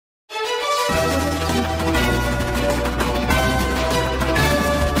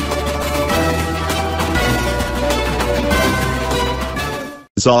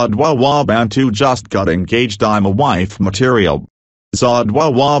Zodwa Wabantu just got engaged. I'm a wife material.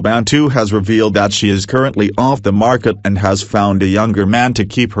 Zodwa Wabantu has revealed that she is currently off the market and has found a younger man to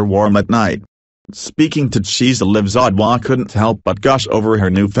keep her warm at night. Speaking to TshisaLIVE Zodwa couldn't help but gush over her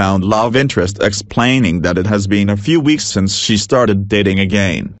newfound love interest, explaining that it has been a few weeks since she started dating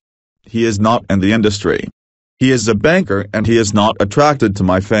again. He is not in the industry. He is a banker and he is not attracted to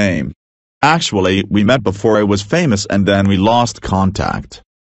my fame. Actually, we met before I was famous and then we lost contact.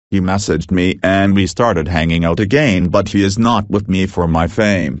 He messaged me and we started hanging out again, but he is not with me for my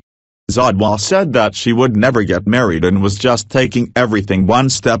fame. Zodwa said that she would never get married and was just taking everything one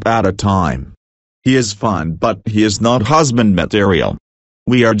step at a time. He is fun but he is not husband material.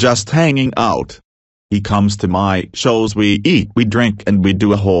 We are just hanging out. He comes to my shows, we eat, we drink and we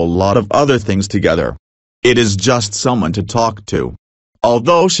do a whole lot of other things together. It is just someone to talk to.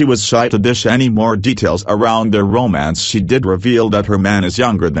 Although she was shy to dish any more details around their romance, she did reveal that her man is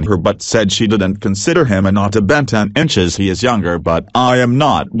younger than her but said she didn't consider him a not about 10 inches he is younger, but I am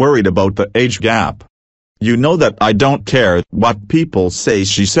not worried about the age gap. You know that I don't care what people say,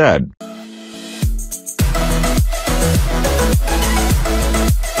 she said.